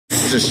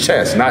This is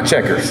chess, not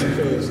checkers.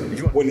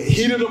 When the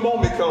heat of the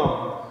moment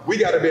comes, we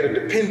got to be able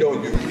to depend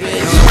on you.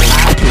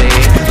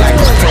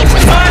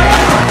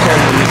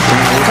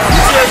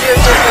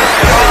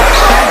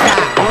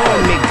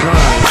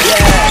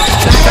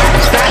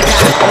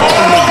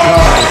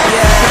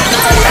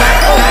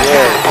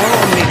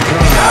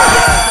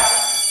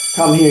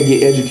 Come here and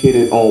get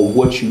educated on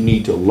what you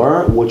need to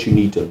learn, what you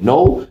need to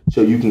know,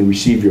 so you can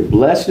receive your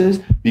blessings,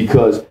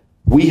 because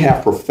we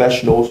have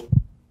professionals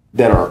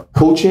that are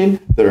coaching,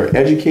 that are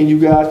educating you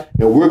guys,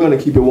 and we're going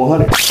to keep it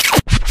 100.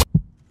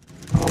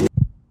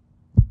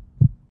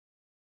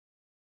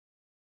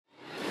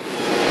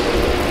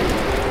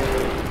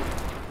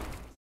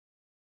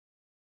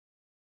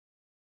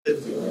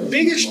 The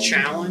biggest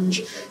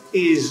challenge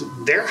is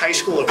their high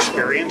school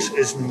experience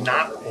is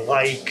not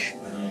like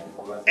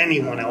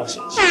anyone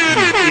else's.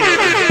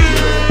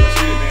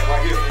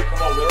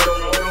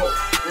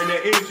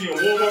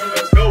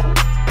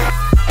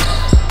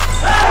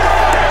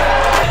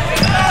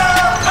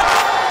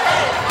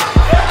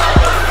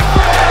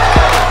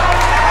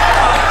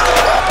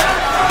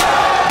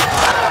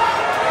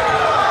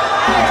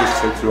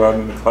 Took you out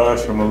in the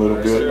classroom a little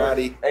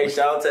bit. Hey,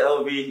 shout out to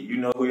LB. You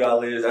know who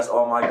y'all is. That's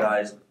all my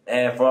guys.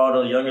 And for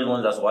all the younger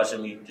ones that's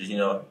watching me, just,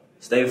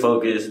 stay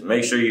focused.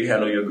 Make sure you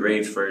handle your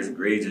grades first.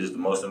 Grades is the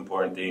most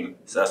important thing.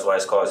 So that's why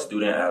it's called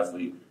student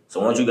athlete. So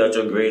once you got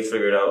your grades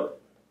figured out,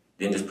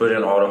 then just put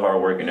in all the hard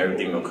work and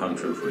everything will come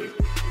true for you.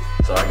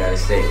 So I gotta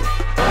say.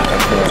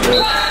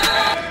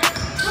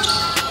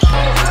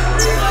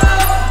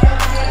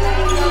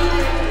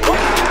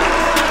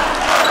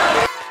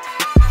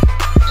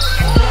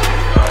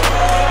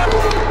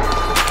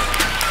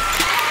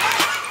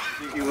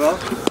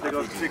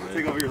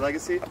 Take over your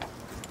legacy?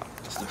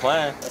 That's the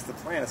plan. That's the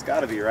plan. It's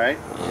got to be, right?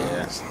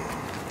 Yeah.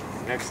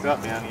 Next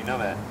up, man. You know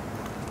that.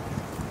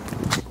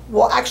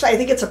 Well, actually, I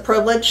think it's a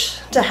privilege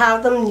to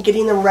have them,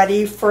 getting them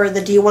ready for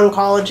the D1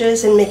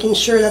 colleges and making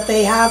sure that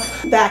they have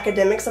the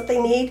academics that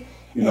they need.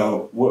 You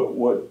know, what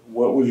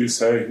would you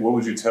say? What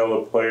would you tell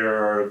a player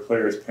or a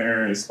player's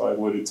parents, like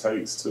what it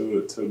takes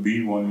to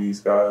be one of these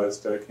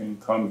guys that can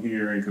come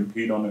here and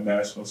compete on the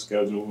national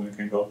schedule and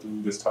can go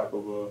through this type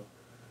of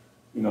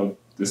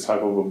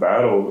a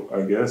battle,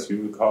 I guess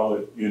you would call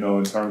it, in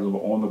terms of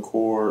on the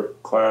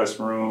court,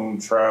 classroom,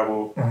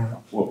 travel.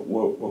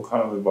 What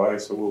kind of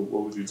advice or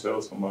what would you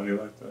tell somebody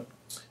like that?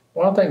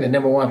 Well, I think the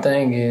number one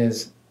thing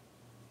is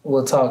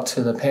we'll talk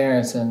to the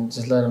parents and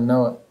just let them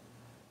know it.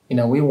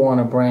 We want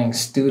to bring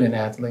student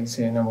athletes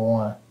here, number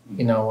one.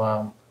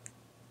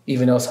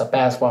 Even though it's a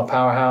basketball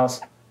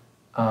powerhouse,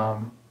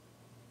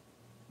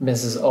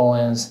 Mrs.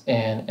 Owens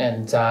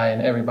and Di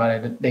and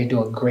everybody, they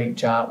do a great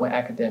job with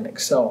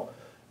academics. So,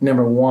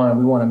 number one,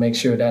 we want to make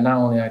sure that not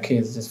only our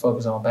kids just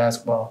focus on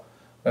basketball,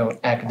 but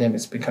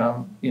academics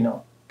become,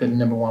 the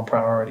number one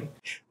priority.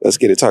 Let's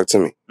get it. Talk to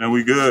me. Man,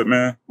 we good,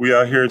 man. We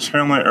out here in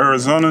Chandler,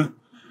 Arizona.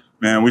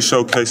 Man, we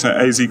showcasing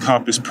AZ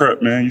Campus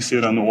Prep, man. You see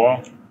it on the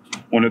wall.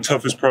 One of the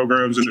toughest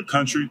programs in the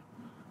country.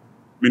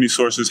 Many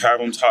sources have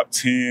them top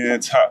 10,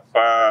 top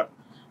 5.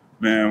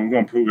 Man, we're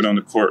going to prove it on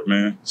the court,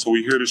 man. So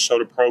we're here to show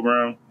the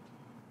program,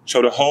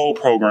 show the whole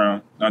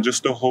program, not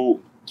just the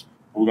hoop.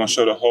 We're going to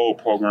show the whole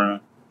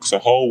program. It's a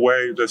whole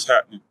wave that's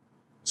happening.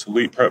 It's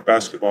elite prep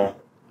basketball.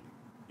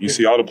 You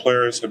see all the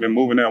players have been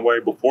moving that way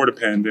before the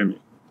pandemic.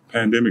 The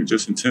pandemic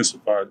just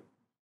intensified it.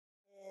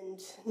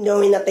 And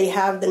knowing that they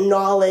have the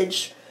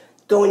knowledge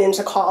going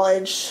into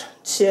college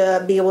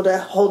to be able to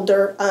hold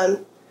their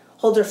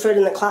foot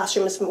in the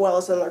classroom as well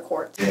as in their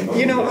court.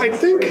 I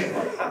think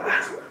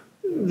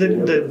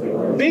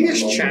the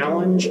biggest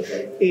challenge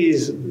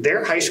is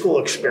their high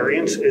school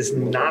experience is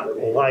not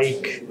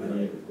like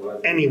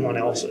anyone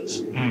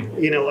else's.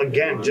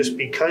 Again, just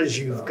because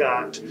you've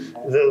got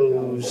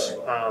those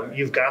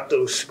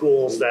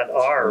schools that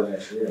are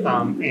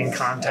in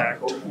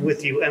contact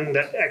with you, and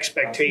the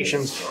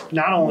expectations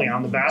not only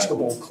on the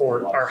basketball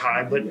court are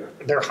high, but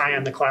they're high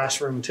in the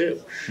classroom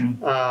too.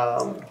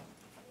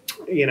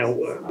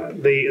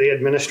 The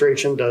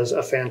administration does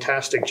a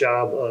fantastic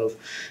job of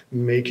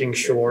making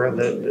sure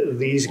that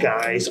these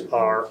guys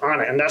are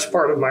on it. And that's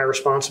part of my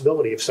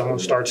responsibility. If someone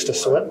starts to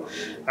slip,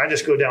 I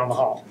just go down the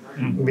hall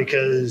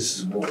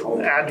because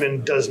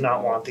admin does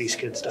not want these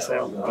kids to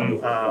fail.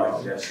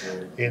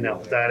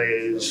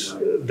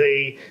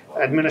 The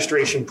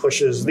administration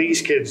pushes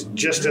these kids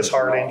just as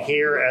hard in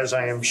here as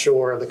I am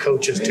sure the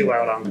coaches do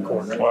out on the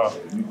court. Wow.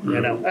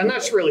 And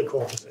that's really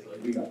cool to see.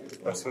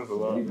 That says a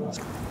lot.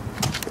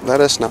 Let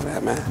us know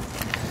that, man.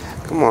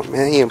 Come on,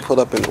 man. He didn't pull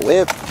up in the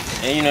whip.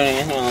 And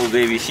this one little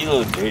baby, she a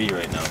little dirty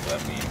right now,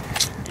 but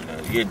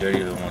you get dirty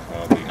the once in a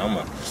while, but I'm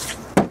gonna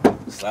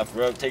slap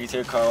her up, take her to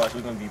the car wash,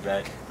 we're gonna be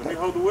back. Let me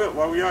hold the whip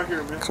while we out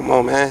here, man. Come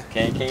on, man.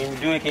 Can't even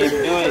do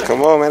it.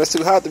 Come on, man. It's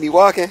too hot to be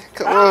walking.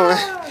 Come on,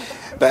 man.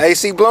 The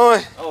AC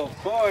blowing. Oh, of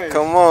course.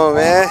 Come on,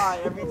 man.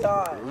 Every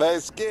time.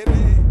 Let's get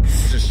it.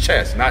 This is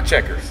chess, not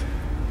checkers.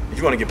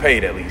 You want to get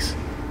paid at least.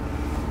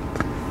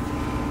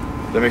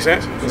 Does that make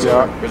sense? Good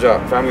job. Good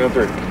job. Family on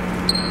 3. 1,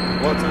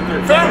 2, 3.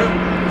 Family!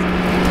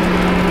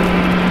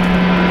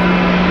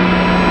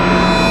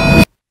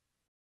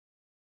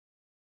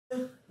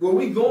 Where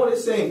we going,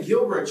 it's saying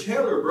Gilbert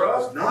Chandler,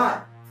 bro. It's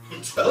not.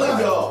 I'm telling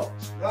y'all.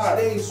 God,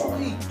 it ain't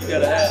sweet. You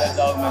gotta have that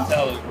dog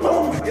mentality.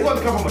 It's about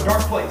to come from a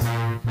dark place.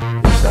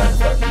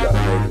 Sacrifice you gotta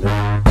make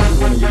it.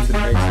 You want to get to the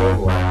next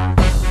level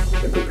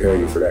and prepare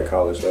you for that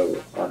college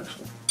level,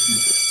 honestly.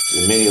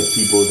 Many of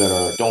people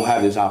that don't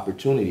have this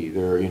opportunity,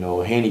 they're,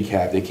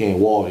 handicapped, they can't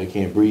walk, they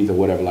can't breathe or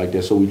whatever like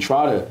that. So we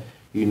try to,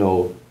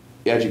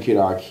 educate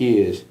our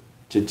kids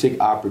to take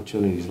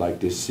opportunities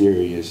like this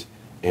serious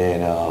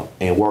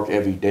and work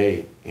every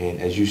day.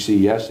 And as you see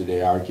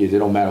yesterday, our kids, it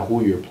don't matter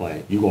who you're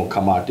playing. You're going to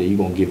come out there, you're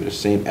going to give it the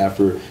same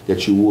effort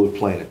that you would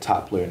playing a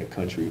top player in the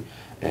country.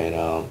 And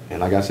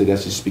like I said,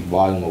 that's just speak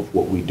volume of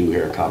what we do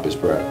here at Campus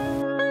Prep.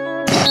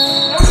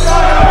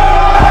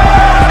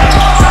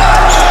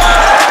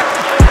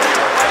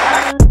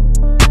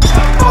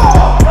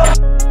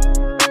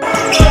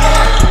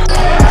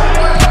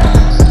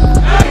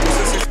 What's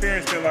this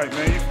experience been like,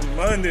 man? You from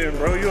London,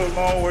 bro. You're a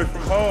long way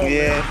from home.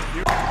 Yeah.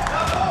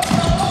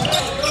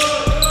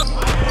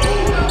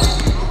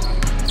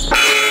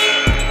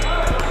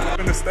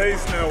 In the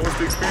States now, what's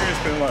the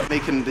experience been like?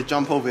 Making the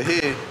jump over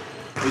here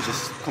was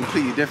just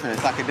completely different.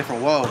 It's like a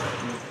different world.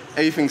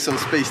 Everything's so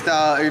spaced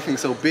out, everything's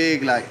so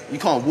big, like you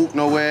can't walk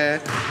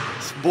nowhere.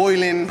 It's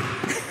boiling.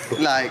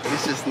 Like,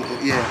 it's just,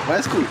 yeah, but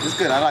it's cool. It's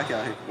good. I like it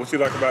out here. What you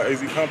like about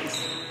AZ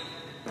Campus?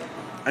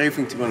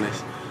 Everything, to be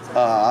honest.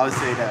 I would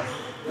say that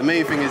the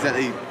main thing is that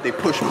they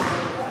push me.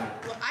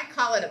 Well, I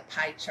call it a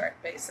pie chart,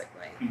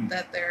 basically.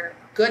 That they're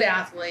good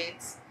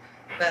athletes,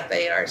 that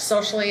they are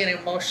socially and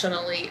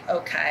emotionally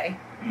okay,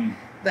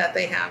 that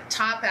they have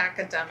top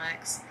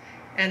academics,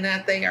 and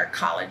that they are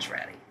college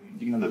ready.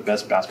 You can have the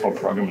best basketball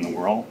program in the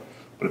world,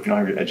 but if you don't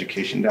have your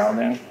education down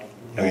there,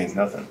 that means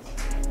nothing.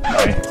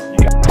 Right?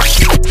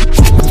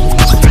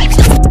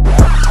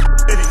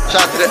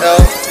 Shout out to the L.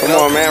 Come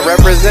on, man.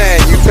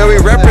 Represent. You feel me?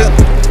 Represent.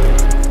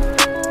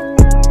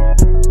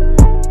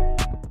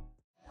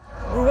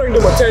 We're ranking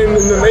number 10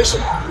 in the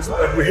nation.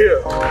 We're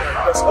here.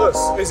 That's us.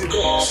 AZ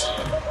Campus.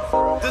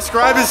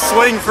 Describe his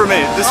swing for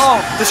me.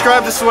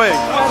 Describe the swing.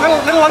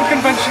 A little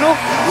unconventional.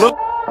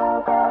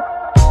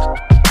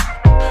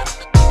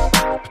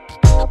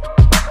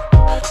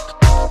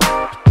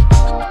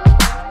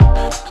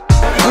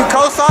 You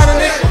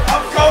co-signing it?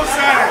 I'm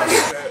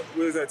co-signing.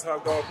 We was at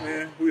Top Golf,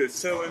 man. We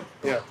was chilling.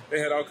 Yeah. They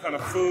had all kind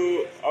of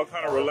food, all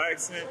kind of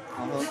relaxing.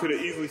 You could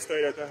have easily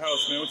stayed at the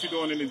house, man. What you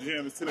doing in the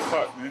gym? It's 10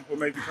 o'clock, man. What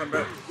made you come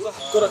back?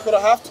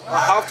 I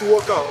have to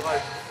work out.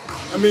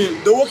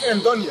 The work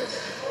ain't done yet.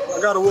 I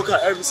gotta work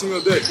out every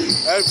single day,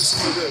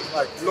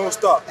 like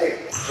non-stop.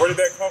 Where did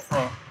that come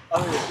from?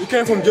 It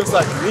came from just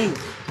like me.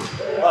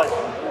 Like,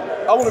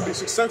 I want to be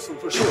successful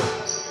for sure.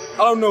 I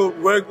don't know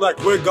where God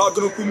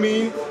gonna put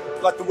me in,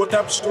 like what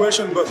type of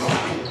situation, but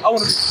I want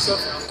to be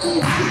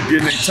successful.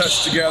 Getting their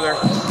touch together,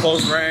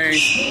 close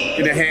range,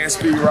 getting their hand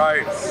speed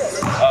right,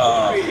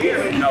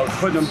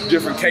 putting them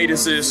different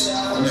cadences,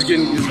 and just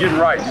getting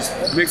right,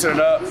 just mixing it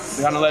up,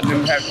 kind of letting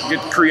them get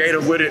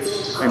creative with it.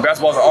 I mean,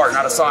 basketball's an art,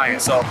 not a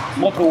science, so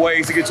multiple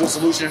ways to get to a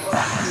solution.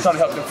 Trying to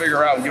help them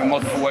figure out and give them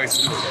multiple ways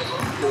to do it.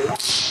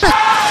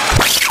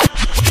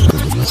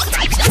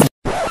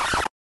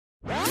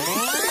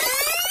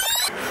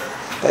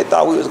 They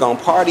thought we was gonna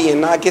party and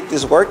not get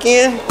this work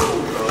in?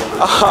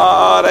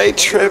 Oh, they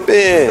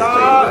tripping.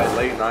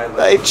 Late night.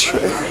 They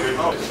tripping.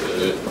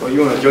 Oh,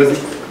 you want a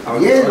jersey?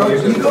 Yeah, no,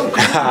 you go.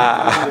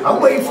 I'm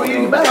waiting for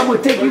you back. I'm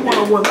gonna take you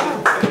one-on-one.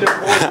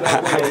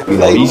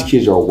 These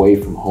kids are away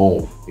from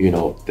home.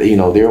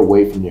 They're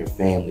away from their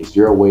families.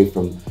 They're away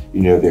from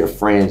their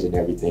friends and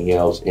everything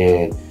else.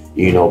 And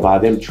by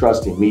them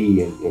trusting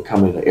me and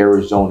coming to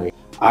Arizona,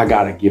 I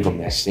gotta give them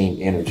that same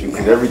energy.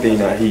 Because everything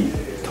that he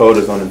told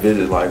us on the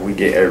visit, like, we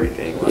get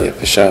everything. Like, yeah,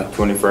 for sure.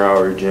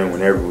 24-hour gym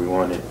whenever we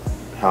want it.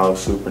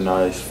 House, super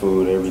nice,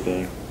 food,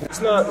 everything.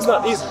 It's not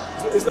easy.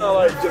 It's not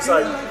like just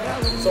like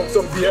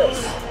some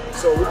BS.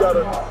 So we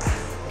gotta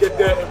get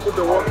there and put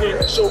the work in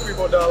and show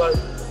people that like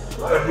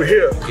we're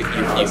here. You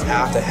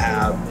have to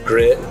have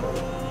grit,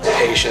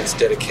 patience,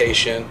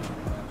 dedication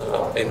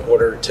in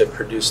order to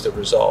produce the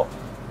result.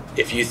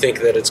 If you think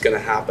that it's going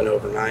to happen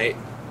overnight,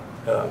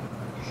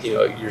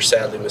 you're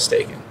sadly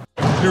mistaken.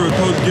 Here with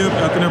Coach Gibb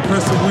after an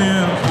impressive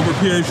win over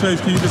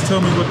PHH. Can you just tell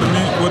me what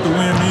the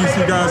win means to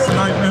you guys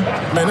tonight, man?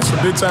 Man, it's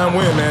a big time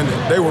win, man.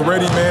 They were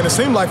ready, man. It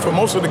seemed like for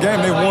most of the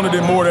game they wanted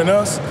it more than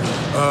us.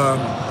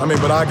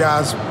 But our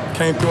guys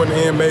came through in the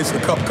end, made a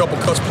couple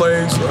clutch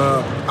plays.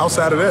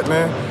 Outside of that,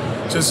 man,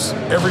 just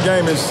every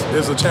game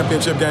is a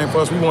championship game for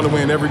us. We want to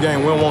win every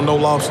game. We don't want no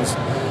losses.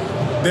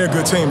 They're a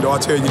good team, though, I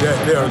tell you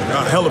that. They're a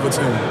hell of a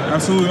team.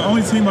 Absolutely.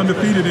 Only team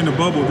undefeated in the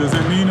bubble. Does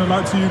that mean a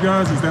lot to you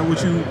guys? Is that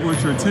what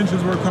your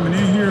intentions were coming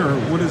in here? Or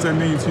what does that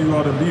mean to you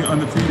all to be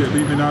undefeated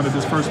leaving out of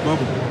this first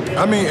bubble?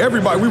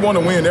 Everybody, we want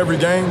to win every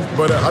game.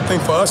 But I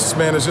think for us,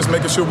 man, it's just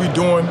making sure we're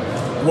doing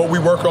what we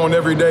work on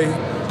every day,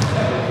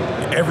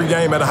 every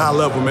game at a high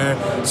level, man.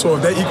 So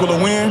if they equal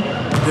a win,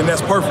 then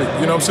that's perfect.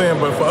 You know what I'm saying?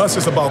 But for us,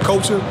 it's about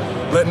culture,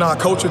 letting our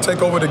culture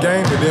take over the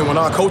game. And then when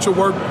our culture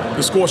work,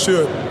 the score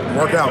should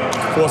work out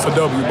for us a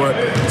W. But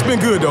it's been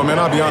good, though, man.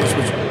 I'll be honest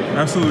with you.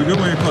 Absolutely. Good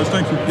win, Coach.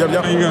 Thank you.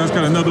 Yep. You guys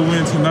got another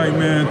win tonight,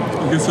 man,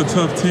 against a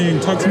tough team.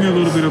 Talk to me a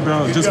little bit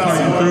about just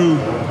fighting through,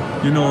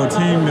 you know, a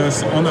team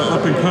that's on the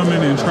up and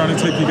coming and trying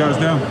to take you guys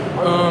down.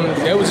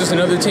 It was just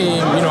another team,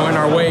 you know, in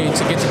our way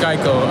to get to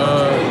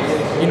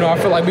Geico. You know, I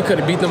feel like we could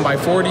have beat them by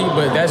 40,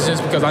 but that's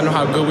just because I know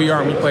how good we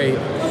are and we played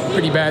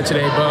pretty bad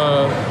today.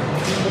 But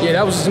yeah,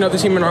 that was just another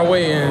team in our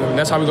way, and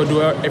that's how we go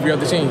do every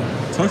other team.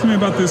 Talk to me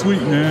about this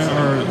week, man,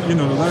 or, you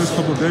know, the last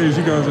couple of days.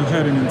 You guys have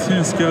had an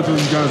intense schedule.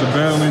 You guys are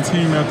battling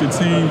team after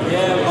team. You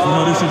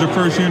know, this is your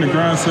first year in the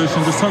grind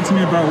session. Just talk to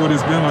me about what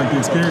it's been like, the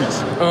experience.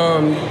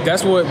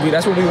 That's what we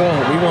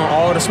want. We want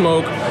all the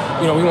smoke.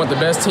 You know, we want the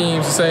best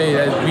teams to say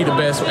that we the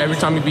best every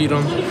time we beat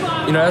them.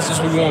 You know, that's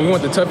just what we want. We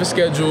want the toughest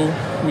schedule.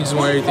 We just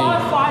want everything.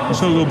 You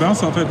showed a little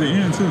bounce off at the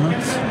end, too,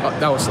 huh?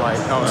 That was slight.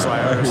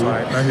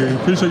 I hear you.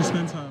 Appreciate you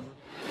spending time.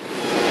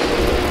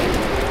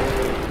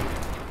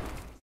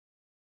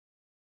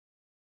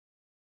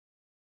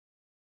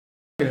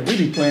 We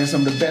be playing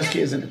some of the best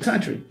kids in the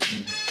country,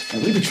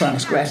 and we be trying to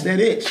scratch that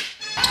itch.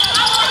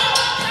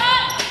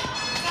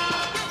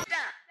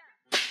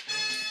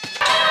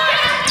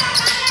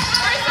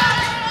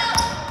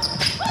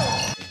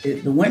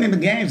 The winning the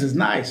games is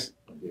nice,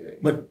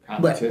 but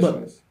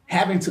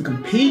having to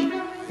compete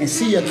and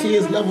see your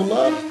kids level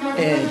up,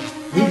 and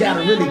we got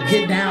to really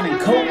get down and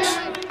coach,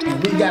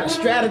 and we got to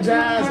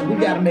strategize, and we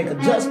got to make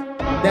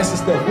adjustments. That's the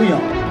stuff we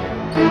on.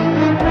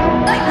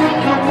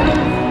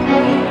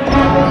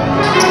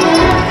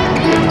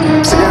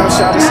 Sit down,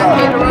 shout us out.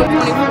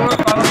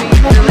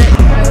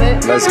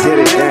 Let's get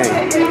it,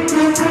 gang.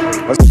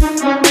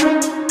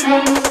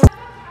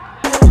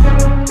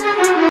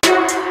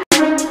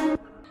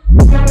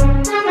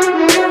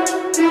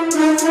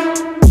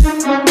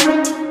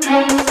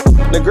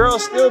 The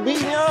girls still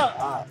beating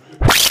y'all?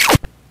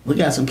 We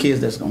got some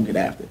kids that's gonna get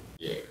after it.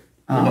 Yeah,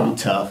 we're gonna be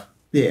tough.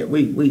 Yeah,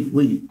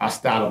 we. Our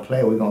style of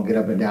play, we're gonna get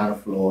up and down the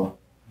floor.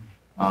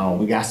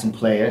 We got some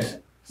players,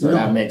 so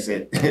that makes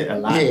it a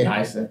lot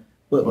nicer.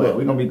 But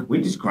we're gonna be,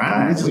 we just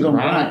grind. We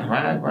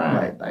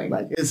grind.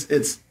 Like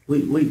it's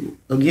we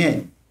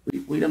again,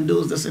 we them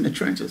dudes that's in the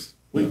trenches.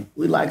 We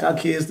like our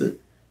kids to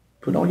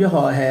put on your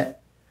hard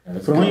hat,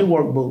 put on your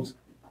work boots,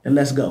 and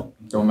let's go.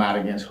 Don't matter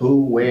against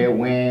who, where,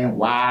 when,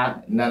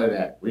 why, none of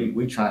that.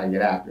 We trying to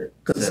get after it.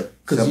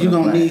 Because you're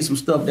gonna need some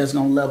stuff that's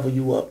gonna level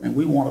you up, and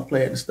we want to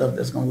play in the stuff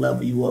that's gonna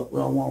level you up. We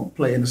don't want to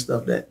play in the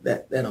stuff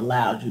that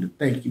allows you to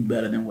think you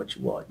better than what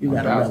you are. You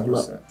gotta level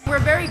up. We're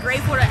very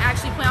grateful to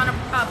actually play on a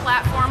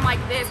platform like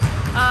this.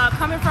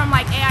 Coming from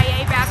like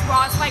AIA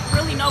basketball, it's like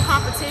really no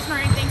competition or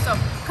anything. So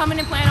coming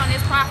and playing on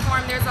this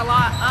platform, there's a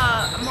lot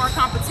more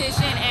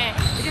competition, and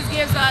it just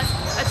gives us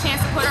a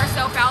chance to put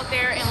ourselves out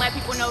there and let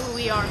people know who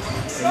we are.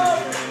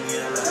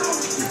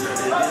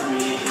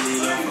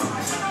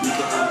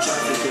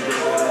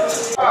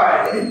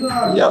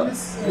 Yep,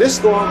 this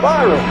going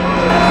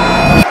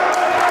viral.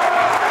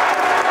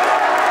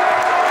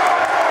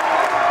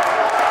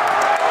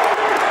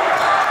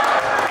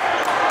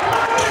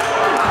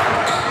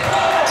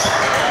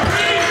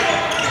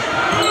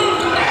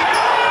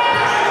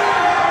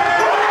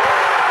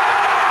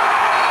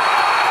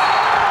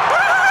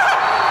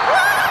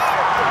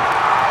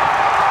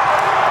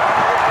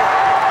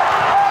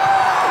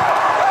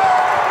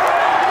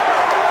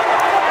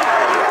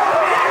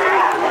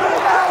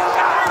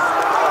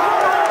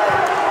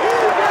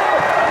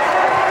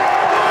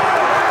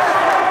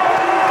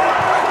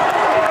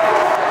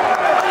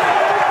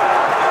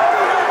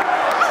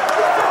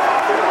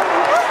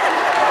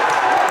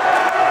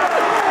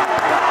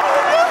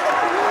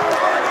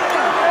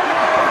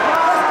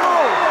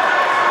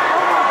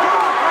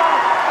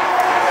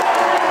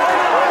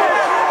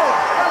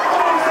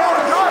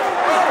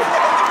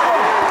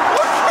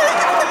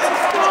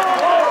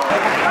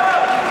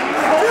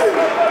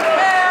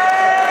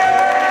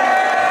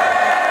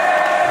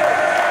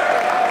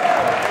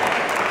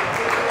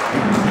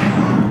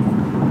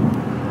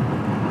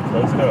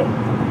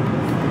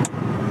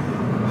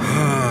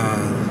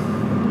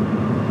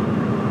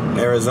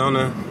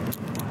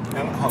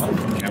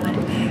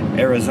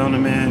 Arizona,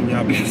 man,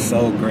 y'all been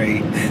so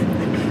great.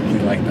 You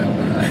like that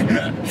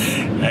one?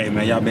 Hey,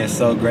 man, y'all been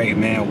so great,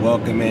 man.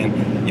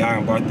 Welcoming.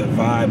 Y'all brought the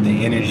vibe,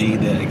 the energy,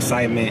 the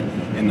excitement,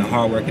 and the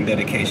hard work and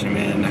dedication,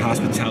 man. The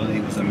hospitality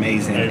was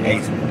amazing.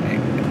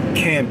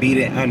 Can't beat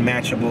it,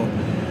 unmatchable.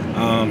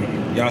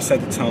 Y'all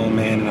set the tone,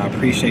 man, and I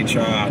appreciate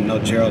y'all. I know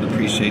Gerald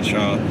appreciates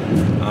y'all.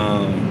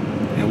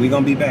 And we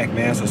gonna be back,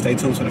 man, so stay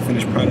tuned for the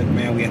finished product,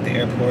 man. We at the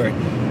airport,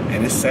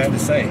 and it's sad to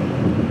say.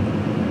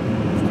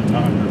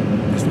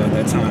 It's not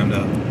that time,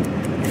 though.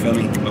 You feel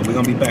me? But we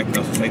gonna be back,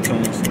 though, so stay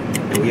tuned.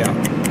 And we out.